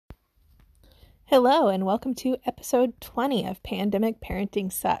Hello, and welcome to episode 20 of Pandemic Parenting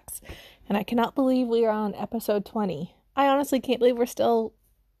Sucks. And I cannot believe we are on episode 20. I honestly can't believe we're still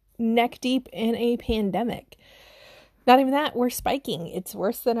neck deep in a pandemic. Not even that, we're spiking. It's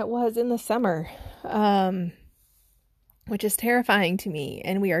worse than it was in the summer, which is terrifying to me.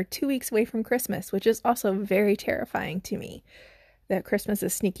 And we are 2 weeks away from Christmas, which is also very terrifying to me that Christmas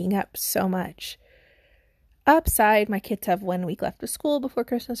is sneaking up so much. Upside, my kids have 1 week left of school before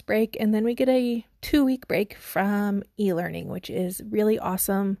Christmas break, and then we get a 2-week break from e-learning, which is really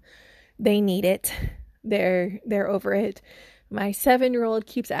awesome. They need it. They're over it. My 7-year-old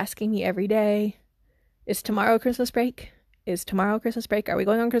keeps asking me every day, is tomorrow Christmas break? Is tomorrow Christmas break? Are we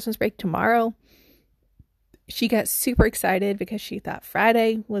going on Christmas break tomorrow? She got super excited because she thought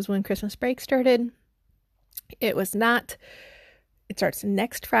Friday was when Christmas break started. It was not. It starts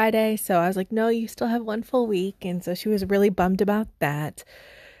next Friday. So I was like, no, you still have 1 full week. And so she was really bummed about that.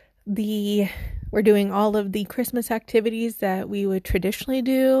 We're doing all of the Christmas activities that we would traditionally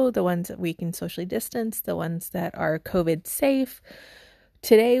do, the ones that we can socially distance, the ones that are COVID safe.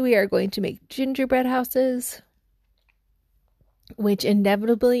 Today we are going to make gingerbread houses, which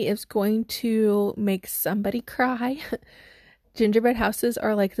inevitably is going to make somebody cry. Gingerbread houses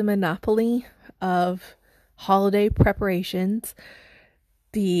are like the monopoly of holiday preparations.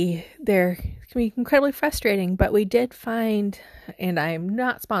 They're can be incredibly frustrating, but we did find, and I'm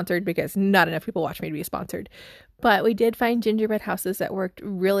not sponsored because not enough people watch me to be sponsored, but we did find gingerbread houses that worked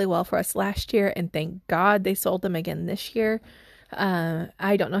really well for us last year, and thank God they sold them again this year.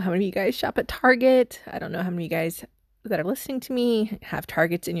 I don't know how many of you guys shop at Target. I don't know how many of you guys that are listening to me have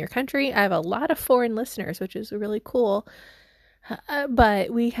Targets in your country. I have a lot of foreign listeners, which is really cool.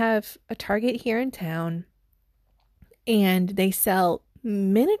 But we have a Target here in town, and they sell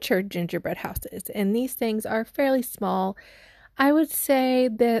miniature gingerbread houses, and these things are fairly small. I would say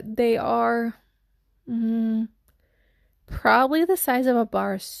that they are probably the size of a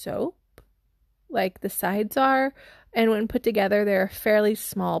bar of soap, like the sides are, and when put together they're a fairly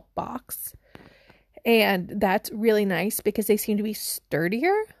small box, and that's really nice because they seem to be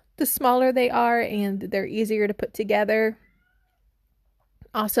sturdier the smaller they are, and they're easier to put together.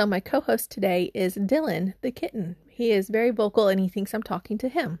 Also, my co-host today is Dylan, the kitten. He is very vocal and he thinks I'm talking to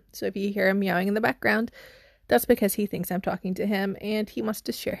him. So if you hear him meowing in the background, that's because he thinks I'm talking to him and he wants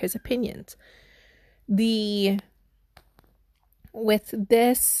to share his opinions. With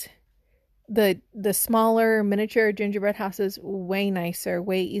this, the smaller miniature gingerbread houses, way nicer,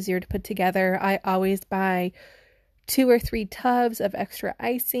 way easier to put together. I always buy 2 or 3 tubs of extra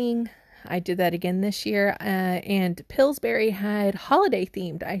icing. I did that again this year, and Pillsbury had holiday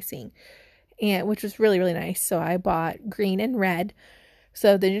themed icing, which was really, really nice. So I bought green and red.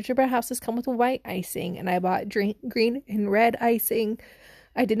 So the gingerbread houses come with white icing, and I bought green and red icing.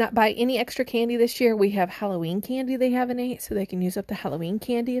 I did not buy any extra candy this year. We have Halloween candy they have in it, so they can use up the Halloween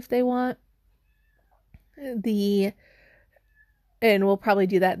candy if they want. And we'll probably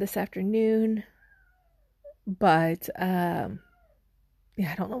do that this afternoon. But,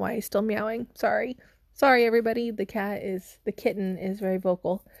 yeah, I don't know why he's still meowing. Sorry, everybody. The kitten is very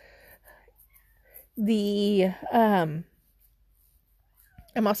vocal. I'm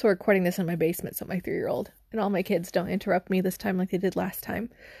also recording this in my basement, so my 3-year-old and all my kids don't interrupt me this time like they did last time.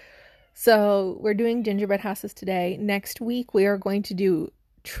 So we're doing gingerbread houses today. Next week, we are going to do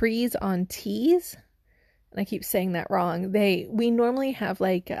trees on teas. And I keep saying that wrong. We normally have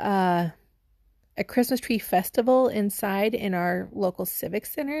like a Christmas tree festival inside in our local civic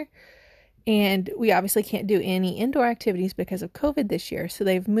center, and we obviously can't do any indoor activities because of COVID this year, so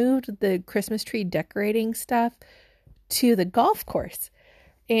they've moved the Christmas tree decorating stuff to the golf course,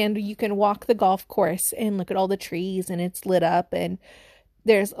 and you can walk the golf course and look at all the trees, and it's lit up, and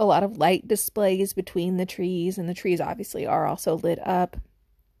there's a lot of light displays between the trees, and the trees obviously are also lit up.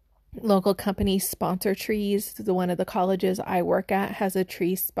 Local companies sponsor trees. One of the colleges I work at has a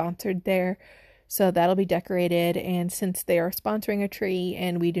tree sponsored there. So that'll be decorated, and since they are sponsoring a tree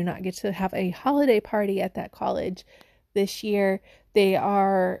and we do not get to have a holiday party at that college this year, they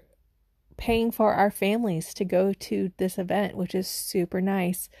are paying for our families to go to this event, which is super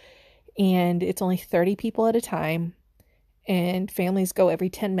nice. And it's only 30 people at a time, and families go every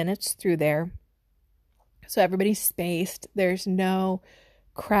 10 minutes through there. So everybody's spaced. There's no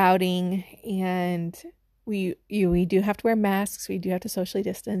crowding, and we do have to wear masks. We do have to socially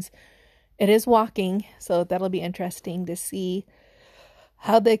distance. It is walking, so that'll be interesting to see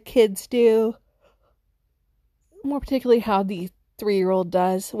how the kids do, more particularly how the 3-year-old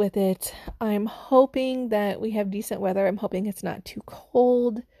does with it. I'm hoping that we have decent weather. I'm hoping it's not too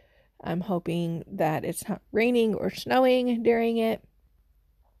cold. I'm hoping that it's not raining or snowing during it.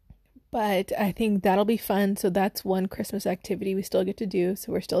 But I think that'll be fun. So that's one Christmas activity we still get to do.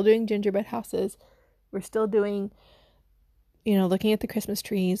 So we're still doing gingerbread houses. We're still doing, looking at the Christmas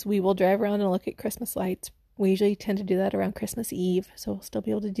trees. We will drive around and look at Christmas lights. We usually tend to do that around Christmas Eve. So we'll still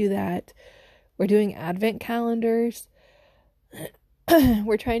be able to do that. We're doing advent calendars.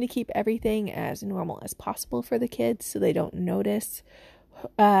 We're trying to keep everything as normal as possible for the kids so they don't notice.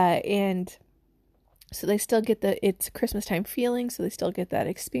 And so they still get it's Christmas time feeling, so they still get that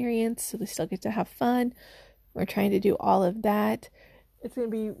experience, so they still get to have fun. We're trying to do all of that. It's going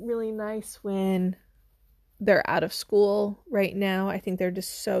to be really nice when they're out of school right now. I think they're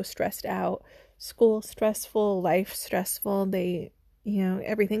just so stressed out. School stressful, life stressful. They,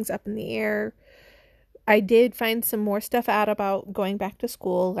 everything's up in the air. I did find some more stuff out about going back to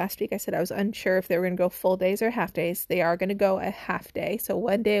school. Last week I said I was unsure if they were going to go full days or half days. They are going to go a half day, so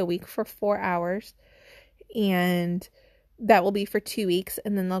 1 day a week for 4 hours. And that will be for 2 weeks,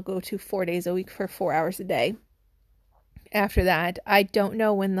 and then they'll go to 4 days a week for 4 hours a day. After that, I don't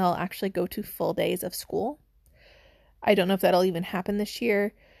know when they'll actually go to full days of school. I don't know if that'll even happen this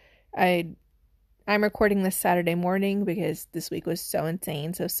year. I'm recording this Saturday morning because this week was so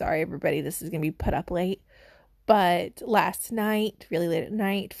insane. So sorry, everybody. This is going to be put up late. But last night, really late at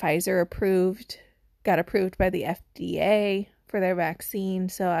night, Pfizer got approved by the FDA for their vaccine.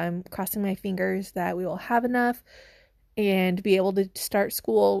 So I'm crossing my fingers that we will have enough and be able to start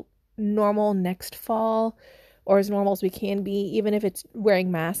school normal next fall, or as normal as we can be, even if it's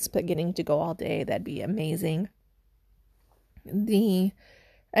wearing masks, but getting to go all day. That'd be amazing.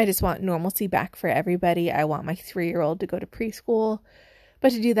 I just want normalcy back for everybody. I want my 3-year-old to go to preschool,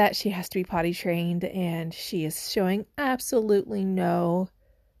 but to do that, she has to be potty trained, and she is showing absolutely no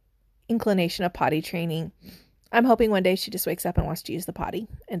inclination of potty training. I'm hoping one day she just wakes up and wants to use the potty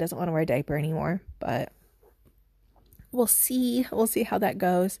and doesn't want to wear a diaper anymore, but we'll see. We'll see how that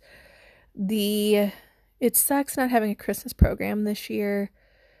goes. It sucks not having a Christmas program this year.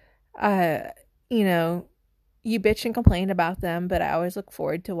 You bitch and complain about them, but I always look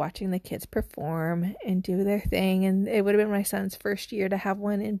forward to watching the kids perform and do their thing. And it would have been my son's first year to have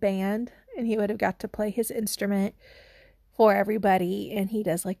one in band, and he would have got to play his instrument for everybody, and he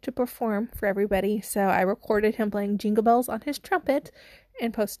does like to perform for everybody. So I recorded him playing Jingle Bells on his trumpet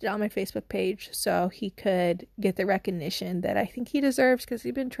and posted it on my Facebook page so he could get the recognition that I think he deserves, because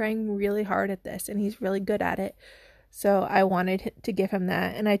he's been trying really hard at this and he's really good at it. So I wanted to give him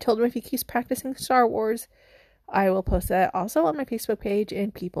that, and I told him if he keeps practicing Star Wars, I will post that also on my Facebook page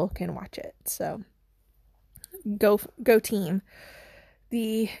and people can watch it. So go team.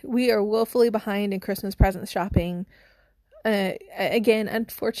 We are woefully behind in Christmas present shopping. Again,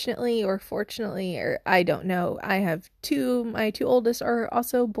 unfortunately or fortunately, or I don't know, my two oldest are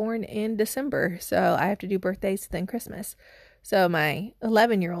also born in December, so I have to do birthdays then Christmas. So my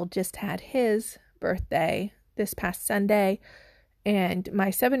 11-year-old just had his birthday this past Sunday, and my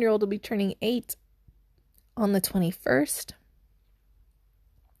 7-year-old will be turning 8 on the 21st.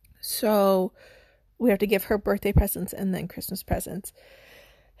 So we have to give her birthday presents and then Christmas presents.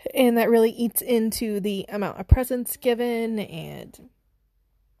 And that really eats into the amount of presents given. And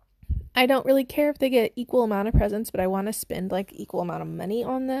I don't really care if they get equal amount of presents, but I want to spend like equal amount of money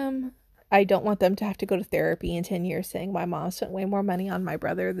on them. I don't want them to have to go to therapy in 10 years saying my mom spent way more money on my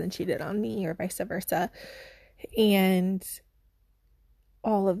brother than she did on me, or vice versa. And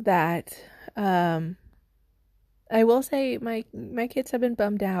all of that. I will say my kids have been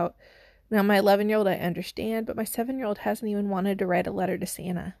bummed out. Now, my 11-year-old, I understand, but my 7-year-old hasn't even wanted to write a letter to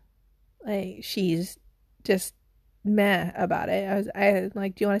Santa. Like, she's just meh about it. I was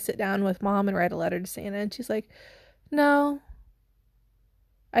like, do you want to sit down with mom and write a letter to Santa? And she's like, no,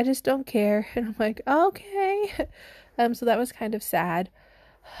 I just don't care. And I'm like, okay. So that was kind of sad.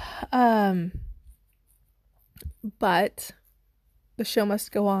 But the show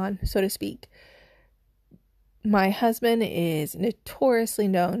must go on, so to speak. My husband is notoriously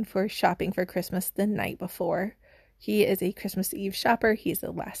known for shopping for Christmas the night before. He is a Christmas Eve shopper. He's a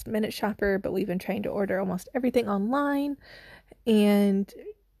last minute shopper, but we've been trying to order almost everything online, and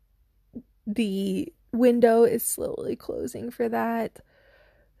the window is slowly closing for that.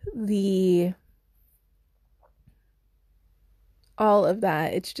 All of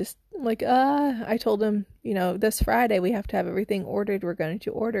that, it's just like, I told him, this Friday we have to have everything ordered. We're going to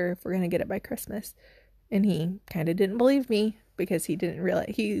order if we're going to get it by Christmas. And he kind of didn't believe me because he didn't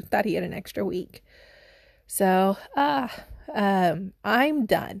realize, he thought he had an extra week. So, I'm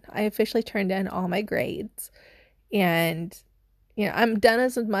done. I officially turned in all my grades, and, I'm done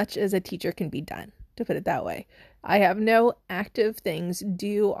as much as a teacher can be done, to put it that way. I have no active things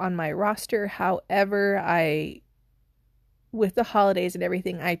due on my roster. However, I with the holidays and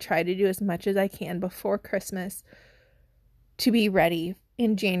everything, I try to do as much as I can before Christmas to be ready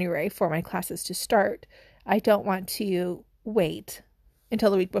in January for my classes to start. I don't want to wait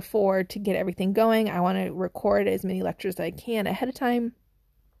until the week before to get everything going. I want to record as many lectures as I can ahead of time.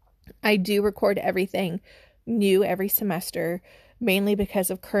 I do record everything new every semester, mainly because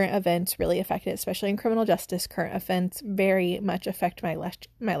of current events really affected, especially in criminal justice. Current events very much affect my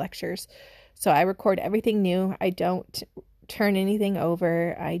lectures. So I record everything new. I don't turn anything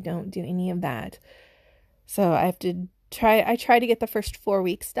over. I don't do any of that. So I try to get the first 4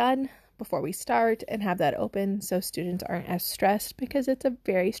 weeks done before we start and have that open so students aren't as stressed, because it's a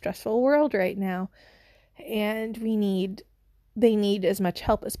very stressful world right now. And they need as much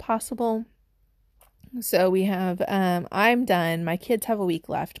help as possible. So we have, I'm done. My kids have a week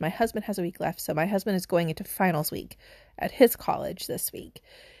left. My husband has a week left. So my husband is going into finals week at his college this week.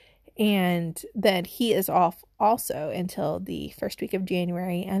 And then he is off also until the first week of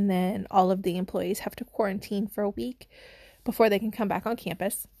January. And then all of the employees have to quarantine for a week before they can come back on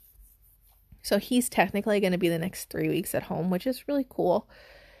campus. So he's technically going to be the next 3 weeks at home, which is really cool.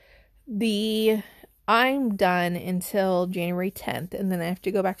 I'm done until January 10th, and then I have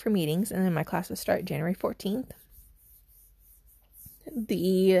to go back for meetings, and then my classes start January 14th.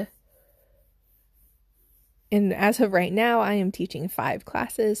 And as of right now, I am teaching 5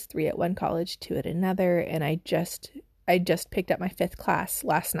 classes, 3 at one college, 2 at another, and I just picked up my 5th class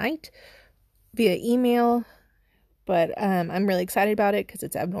last night via email, but I'm really excited about it because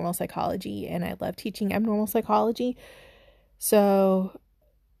it's abnormal psychology, and I love teaching abnormal psychology. So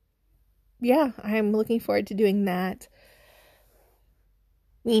yeah, I'm looking forward to doing that.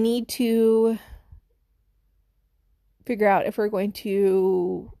 We need to figure out if we're going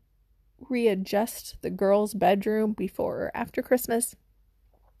to readjust the girls' bedroom before or after Christmas.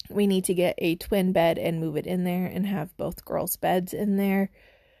 We need to get a twin bed and move it in there and have both girls' beds in there.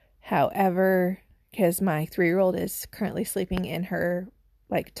 However, because my 3-year-old is currently sleeping in her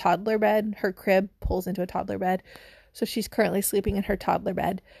toddler bed, her crib pulls into a toddler bed. So she's currently sleeping in her toddler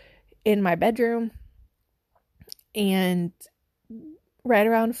bed in my bedroom, and right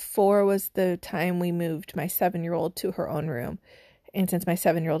around 4 was the time we moved my 7-year-old to her own room. And since my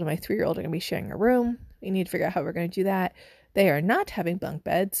 7-year-old and my 3-year-old are going to be sharing a room, we need to figure out how we're going to do that. They are not having bunk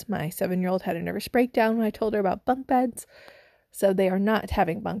beds. My 7-year-old had a nervous breakdown when I told her about bunk beds, so they are not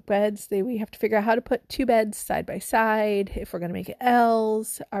having bunk beds. We have to figure out how to put 2 beds side by side, if we're going to make it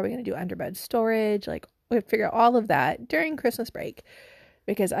L's, are we going to do underbed storage, we have to figure out all of that during Christmas break,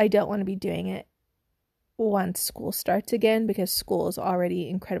 because I don't want to be doing it once school starts again, because school is already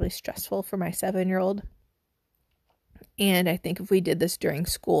incredibly stressful for my 7-year-old. And I think if we did this during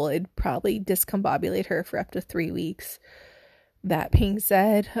school, it'd probably discombobulate her for up to 3 weeks. That being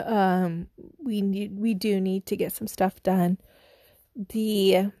said, we do need to get some stuff done.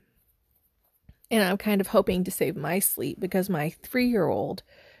 And I'm kind of hoping to save my sleep, because my 3-year-old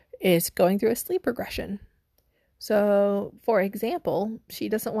is going through a sleep regression. So, for example, she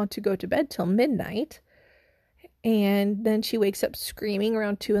doesn't want to go to bed till midnight, and then she wakes up screaming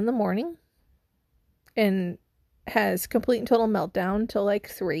around 2 a.m. and has complete and total meltdown till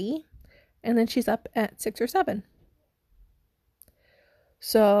 3, and then she's up at 6 or 7.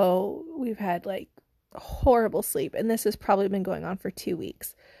 So we've had horrible sleep, and this has probably been going on for 2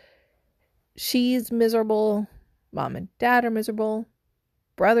 weeks. She's miserable. Mom and dad are miserable.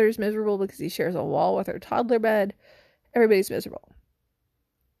 Brother's miserable because he shares a wall with her toddler bed. Everybody's miserable.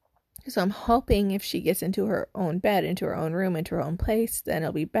 So I'm hoping if she gets into her own bed, into her own room, into her own place, then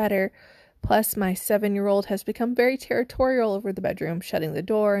it'll be better. Plus, my 7-year-old has become very territorial over the bedroom, shutting the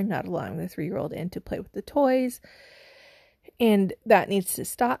door, not allowing the 3-year-old in to play with the toys. And that needs to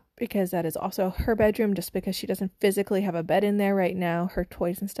stop, because that is also her bedroom. Just because she doesn't physically have a bed in there right now, her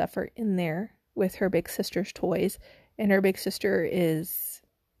toys and stuff are in there with her big sister's toys. And her big sister is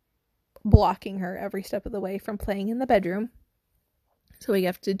blocking her every step of the way from playing in the bedroom. So we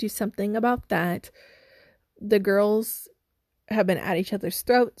have to do something about that. The girls have been at each other's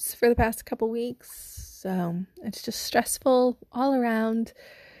throats for the past couple weeks. So it's just stressful all around.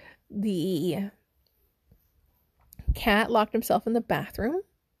 The cat locked himself in the bathroom in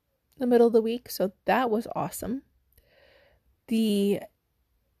the middle of the week, so that was awesome.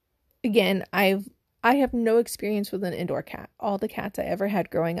 Again, I have no experience with an indoor cat. All the cats I ever had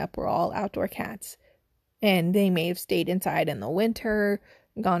growing up were all outdoor cats, and they may have stayed inside in the winter,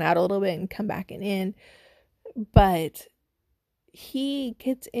 gone out a little bit and come back in. But he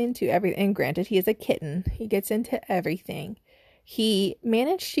gets into everything. And granted, he is a kitten. He gets into everything. He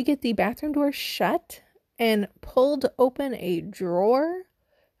managed to get the bathroom door shut and pulled open a drawer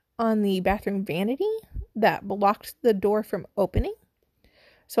on the bathroom vanity that blocked the door from opening.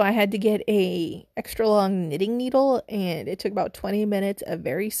 So I had to get a extra long knitting needle, and it took about 20 minutes of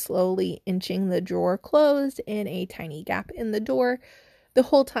very slowly inching the drawer closed and a tiny gap in the door. The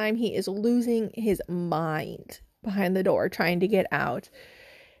whole time he is losing his mind behind the door trying to get out.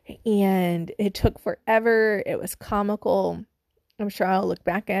 And it took forever. It was comical. I'm sure I'll look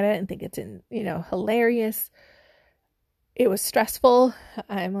back at it and think it's hilarious. It was stressful.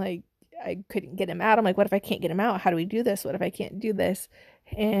 I'm like, I couldn't get him out. I'm like, what if I can't get him out? How do we do this? What if I can't do this?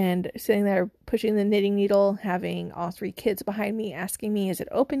 And sitting there pushing the knitting needle, having all 3 kids behind me asking me, is it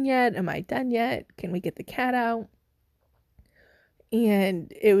open yet? Am I done yet? Can we get the cat out?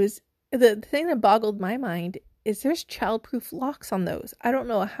 And it was the thing that boggled my mind is there's childproof locks on those. I don't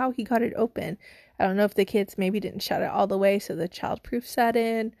know how he got it open. I don't know if the kids maybe didn't shut it all the way so the childproof set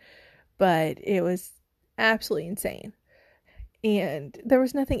in, but it was absolutely insane. And there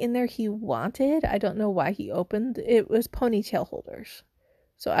was nothing in there he wanted. I don't know why he opened. It was ponytail holders.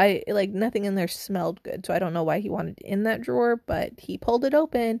 So nothing in there smelled good. So I don't know why he wanted it in that drawer, but he pulled it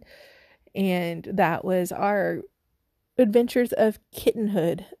open. And that was our adventures of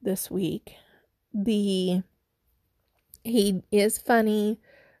kittenhood this week. He is funny.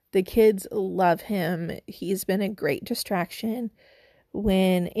 The kids love him. He's been a great distraction.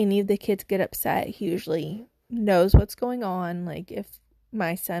 When any of the kids get upset, he usually knows what's going on. Like if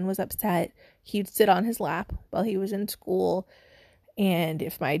my son was upset, he'd sit on his lap while he was in school. And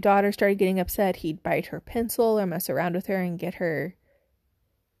if my daughter started getting upset, he'd bite her pencil or mess around with her and get her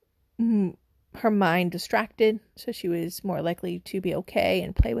mind distracted so she was more likely to be okay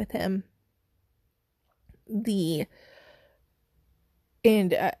and play with him.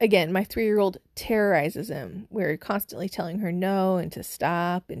 Again, my 3-year-old terrorizes him. We're constantly telling her no and to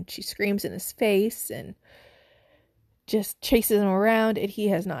stop, and she screams in his face and just chases him around, and he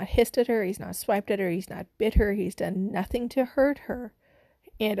has not hissed at her, he's not swiped at her, he's not bit her, he's done nothing to hurt her,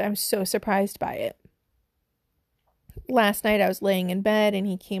 and I'm so surprised by it. Last night I was laying in bed, and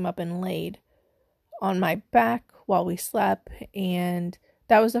he came up and laid on my back while we slept, and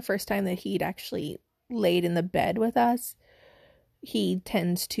that was the first time that he'd actually laid in the bed with us. He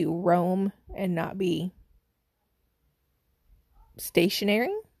tends to roam and not be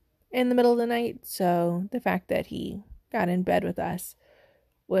stationary in the middle of the night, so the fact that he got in bed with us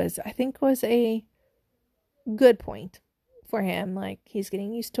was a good point for him. Like, he's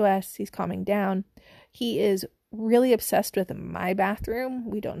getting used to us, he's calming down. He is really obsessed with my bathroom.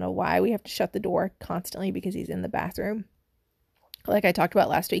 We don't know why. We have to shut the door constantly because he's in the bathroom. Like I talked about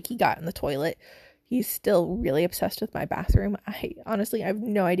last week, he got in the toilet. He's still really obsessed with my bathroom. I have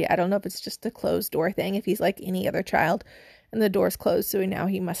no idea. I don't know if it's just a closed door thing, if he's like any other child and the door's closed, so now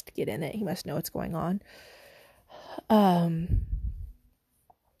he must get in it. He must know what's going on.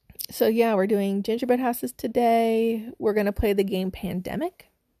 So yeah, we're doing gingerbread houses today. We're going to play the game Pandemic.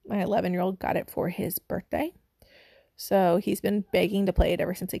 My 11-year-old got it for his birthday. So he's been begging to play it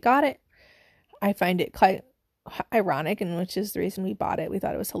ever since he got it. I find it quite ironic, and which is the reason we bought it. We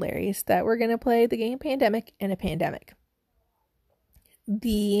thought it was hilarious that we're going to play the game Pandemic in a pandemic.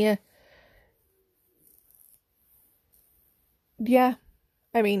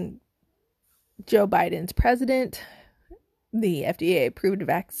 Joe Biden's president. The FDA approved a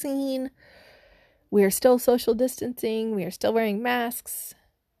vaccine. We are still social distancing. We are still wearing masks.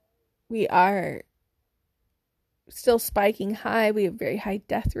 We are still spiking high. We have very high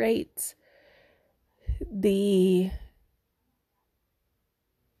death rates. The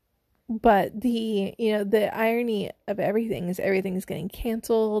irony of everything is everything's getting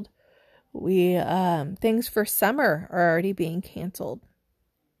canceled. Things for summer are already being canceled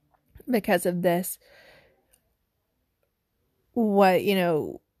because of this.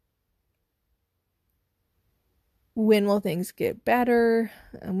 When will things get better?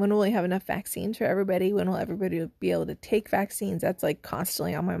 And when will we have enough vaccines for everybody? When will everybody be able to take vaccines? That's like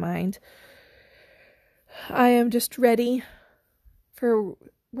constantly on my mind. I am just ready for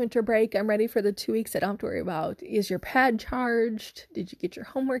winter break. I'm ready for the 2 weeks I don't have to worry about. Is your pad charged? Did you get your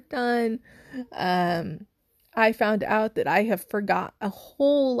homework done? I found out that I have forgot a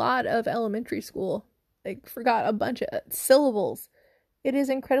whole lot of elementary school. Like, forgot a bunch of syllables. It is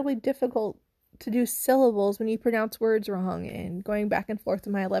incredibly difficult to do syllables when you pronounce words wrong, and going back and forth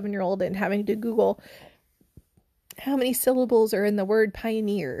with my 11-year-old and having to Google how many syllables are in the word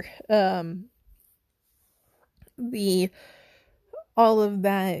pioneer. All of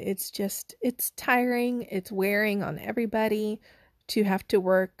that, it's tiring, it's wearing on everybody to have to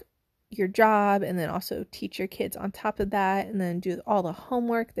work your job and then also teach your kids on top of that, and then do all the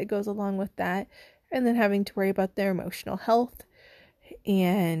homework that goes along with that, and then having to worry about their emotional health.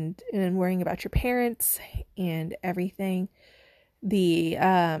 and worrying about your parents and everything. The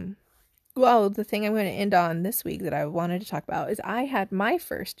thing I'm going to end on this week that I wanted to talk about is I had my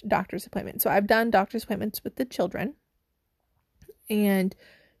first doctor's appointment. So I've done doctor's appointments with the children, and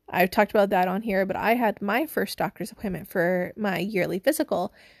I've talked about that on here, but I had my first doctor's appointment for my yearly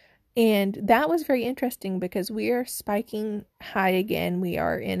physical, and that was very interesting because we are spiking high again. We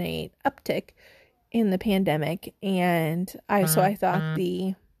are in a uptick in the pandemic, and I thought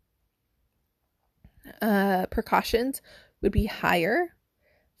the precautions would be higher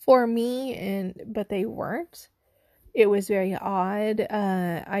for me, but they weren't. It was very odd.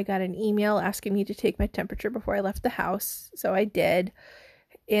 I got an email asking me to take my temperature before I left the house, so I did,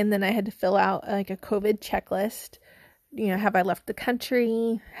 and then I had to fill out like a COVID checklist. Have I left the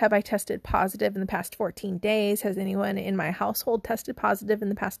country? Have I tested positive in the past 14 days? Has anyone in my household tested positive in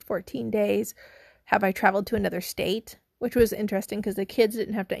the past 14 days? Have I traveled to another state? Which was interesting because the kids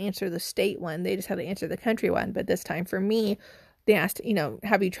didn't have to answer the state one. They just had to answer the country one. But this time for me, they asked,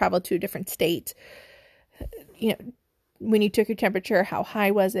 have you traveled to a different state? When you took your temperature, how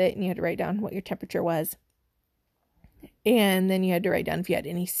high was it? And you had to write down what your temperature was. And then you had to write down if you had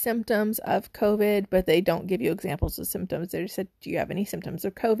any symptoms of COVID, but they don't give you examples of symptoms. They just said, do you have any symptoms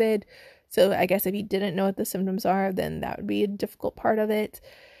of COVID? So I guess if you didn't know what the symptoms are, then that would be a difficult part of it.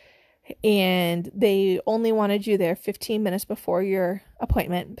 And they only wanted you there 15 minutes before your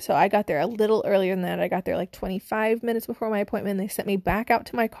appointment. So I got there a little earlier than that. I got there like 25 minutes before my appointment. They sent me back out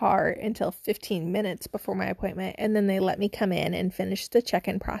to my car until 15 minutes before my appointment. And then they let me come in and finish the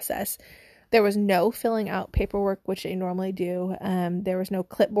check-in process. There was no filling out paperwork, which they normally do. There was no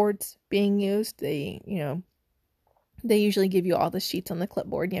clipboards being used. They usually give you all the sheets on the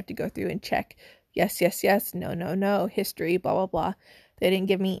clipboard, and you have to go through and check yes, yes, yes, no, no, no, history, blah, blah, blah. They didn't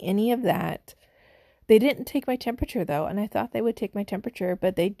give me any of that. They didn't take my temperature, though, and I thought they would take my temperature,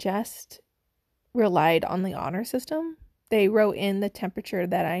 but they just relied on the honor system. They wrote in the temperature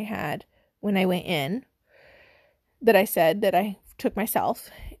that I had when I went in, that I said that I took myself,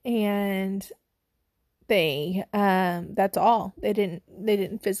 and they that's all. They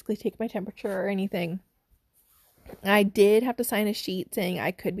didn't physically take my temperature or anything. I did have to sign a sheet saying I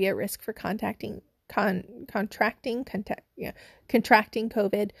could be at risk for contracting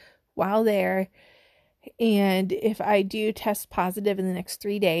COVID while there, and if I do test positive in the next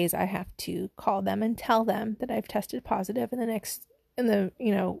 3 days, I have to call them and tell them that I've tested positive within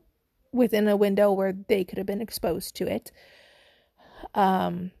a window where they could have been exposed to it.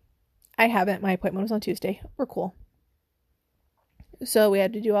 I haven't. My appointment was on Tuesday. We're cool. So we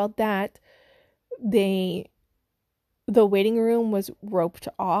had to do all that. The waiting room was roped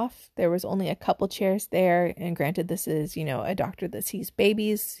off. There was only a couple chairs there. And granted, this is, a doctor that sees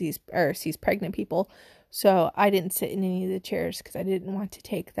babies, sees pregnant people. So I didn't sit in any of the chairs because I didn't want to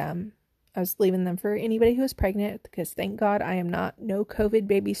take them. I was leaving them for anybody who was pregnant because thank God I am no COVID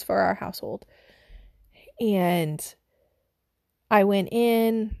babies for our household. And I went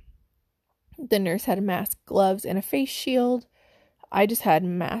in. The nurse had a mask, gloves, and a face shield. I just had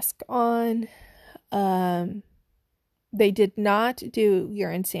mask on. They did not do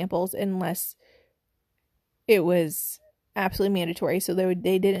urine samples unless it was absolutely mandatory. So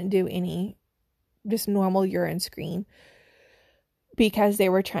they didn't do any just normal urine screen because they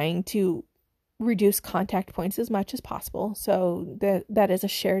were trying to reduce contact points as much as possible. So that is a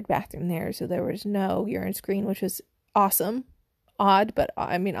shared bathroom there. So there was no urine screen, which was awesome. Odd, but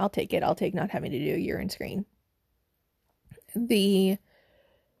I mean, I'll take it. I'll take not having to do a urine screen. The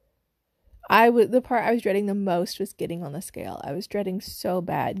part I was dreading the most was getting on the scale. I was dreading so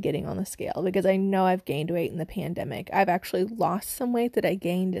bad getting on the scale because I know I've gained weight in the pandemic. I've actually lost some weight that I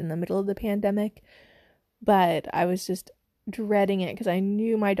gained in the middle of the pandemic, but I was just dreading it because I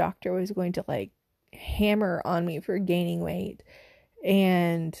knew my doctor was going to hammer on me for gaining weight.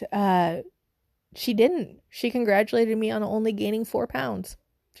 And she didn't. She congratulated me on only gaining 4 pounds.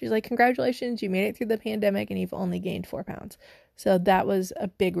 She's like, congratulations, you made it through the pandemic and you've only gained 4 pounds. So that was a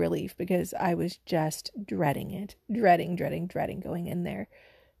big relief because I was just dreading it. Dreading going in there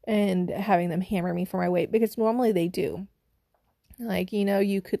and having them hammer me for my weight, because normally they do.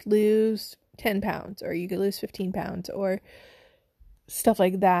 You could lose 10 pounds or you could lose 15 pounds or stuff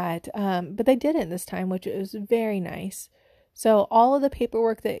like that. But they didn't this time, which was very nice. So all of the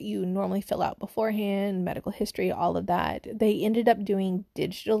paperwork that you normally fill out beforehand, medical history, all of that, they ended up doing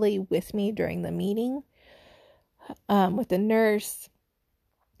digitally with me during the meeting with the nurse.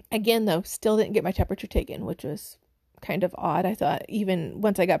 Again, though, still didn't get my temperature taken, which was kind of odd. I thought even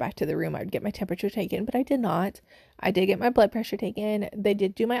once I got back to the room, I'd get my temperature taken, but I did not. I did get my blood pressure taken. They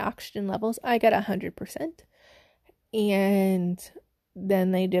did do my oxygen levels. I got 100%. And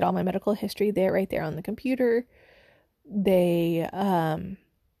Then they did all my medical history there, right there on the computer. They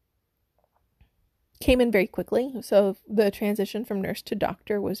came in very quickly. So the transition from nurse to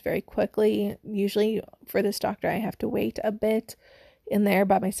doctor was very quickly. Usually for this doctor, I have to wait a bit in there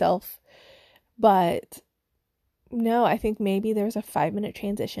by myself. But no, I think maybe there was a 5-minute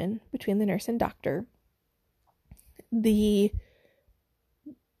transition between the nurse and doctor.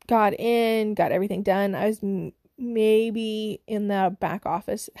 Got in, got everything done. I was maybe in the back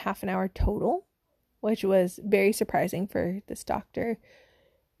office half an hour total, which was very surprising for this doctor.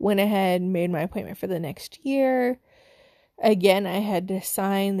 Went ahead, made my appointment for the next year. Again, I had to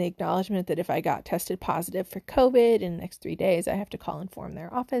sign the acknowledgement that if I got tested positive for COVID in the next 3 days, I have to call and inform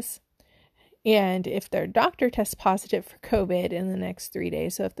their office. And if their doctor tests positive for COVID in the next 3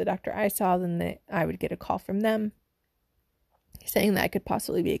 days, so if the doctor I saw, then I would get a call from them saying that I could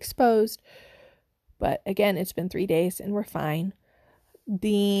possibly be exposed. But again, it's been 3 days and we're fine.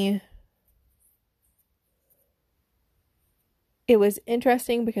 It was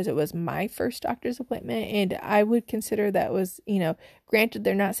interesting because it was my first doctor's appointment, and I would consider that was, granted,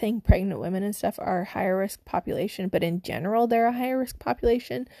 they're not saying pregnant women and stuff are a higher risk population, but in general, they're a higher risk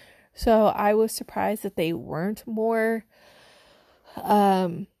population. So I was surprised that they weren't more,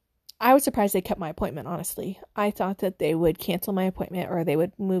 I was surprised they kept my appointment, honestly. I thought that they would cancel my appointment or they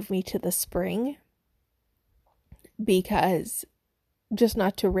would move me to the spring, because just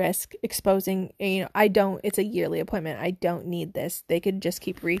not to risk exposing, it's a yearly appointment. I don't need this. They could just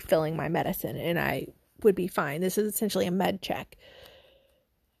keep refilling my medicine and I would be fine. This is essentially a med check.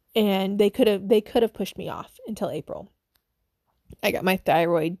 And they could have pushed me off until April. I got my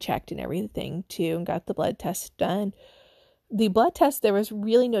thyroid checked and everything too, and got the blood test done. The blood test, there was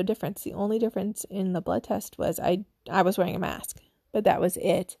really no difference. The only difference in the blood test was I was wearing a mask, but that was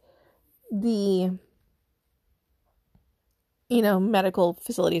it. The medical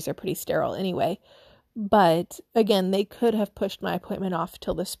facilities are pretty sterile anyway. But again, they could have pushed my appointment off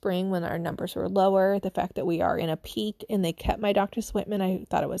till the spring when our numbers were lower. The fact that we are in a peak and they kept my doctor's appointment, I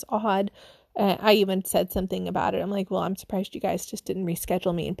thought it was odd. I even said something about it. I'm like, well, I'm surprised you guys just didn't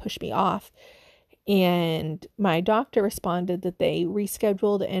reschedule me and push me off. And my doctor responded that they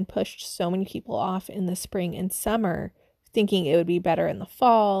rescheduled and pushed so many people off in the spring and summer, thinking it would be better in the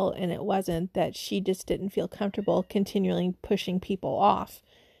fall, and it wasn't, that she just didn't feel comfortable continually pushing people off.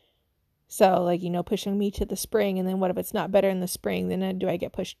 So, pushing me to the spring, and then what if it's not better in the spring, then do I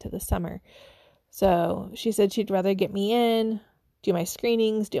get pushed to the summer? So she said she'd rather get me in, do my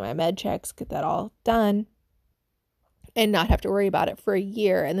screenings, do my med checks, get that all done, and not have to worry about it for a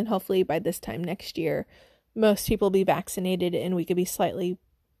year, and then hopefully by this time next year, most people will be vaccinated, and we could be slightly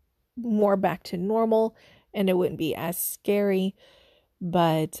more back to normal, and it wouldn't be as scary.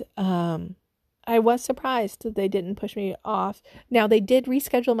 But I was surprised that they didn't push me off. Now, they did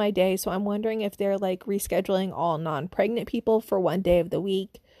reschedule my day, so I'm wondering if they're rescheduling all non-pregnant people for one day of the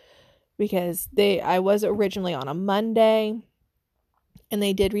week, because I was originally on a Monday, and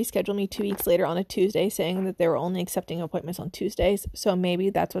they did reschedule me 2 weeks later on a Tuesday, saying that they were only accepting appointments on Tuesdays. So maybe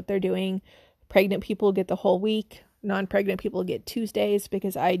that's what they're doing. Pregnant people get the whole week. Non-pregnant people get Tuesdays,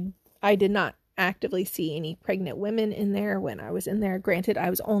 because I did not actively see any pregnant women in there when I was in there. Granted, I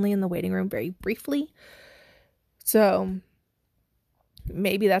was only in the waiting room very briefly. So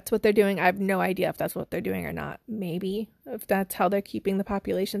maybe that's what they're doing. I have no idea if that's what they're doing or not. Maybe if that's how they're keeping the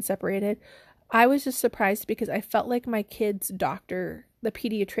population separated. I was just surprised because I felt like my kid's doctor, the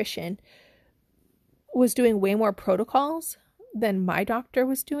pediatrician, was doing way more protocols than my doctor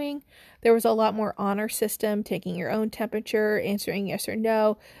was doing. There was a lot more honor system, taking your own temperature, answering yes or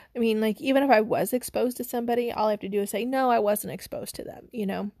no. I mean, even if I was exposed to somebody, all I have to do is say, no, I wasn't exposed to them,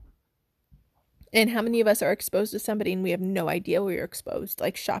 And how many of us are exposed to somebody and we have no idea we were exposed?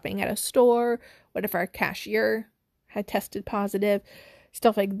 Like shopping at a store. What if our cashier had tested positive?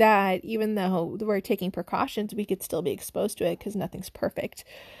 Stuff like that. Even though we're taking precautions, we could still be exposed to it because nothing's perfect.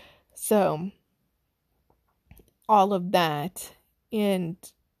 So all of that. And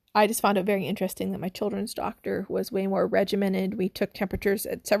I just found it very interesting that my children's doctor was way more regimented. We took temperatures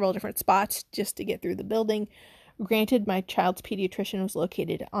at several different spots just to get through the building. Granted, my child's pediatrician was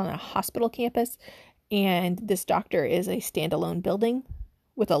located on a hospital campus, and this doctor is a standalone building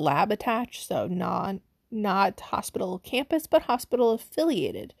with a lab attached, so not hospital campus, but hospital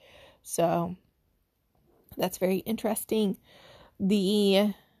affiliated. So that's very interesting.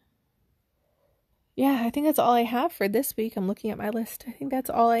 Yeah, I think that's all I have for this week. I'm looking at my list. I think that's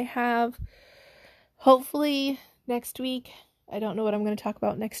all I have. Hopefully next week, I don't know what I'm going to talk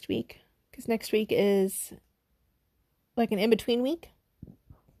about next week, because next week is an in-between week.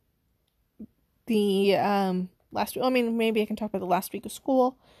 last week. I mean, maybe I can talk about the last week of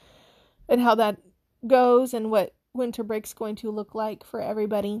school and how that goes and what winter break's going to look like for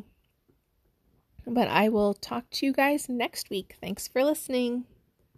everybody. But I will talk to you guys next week. Thanks for listening.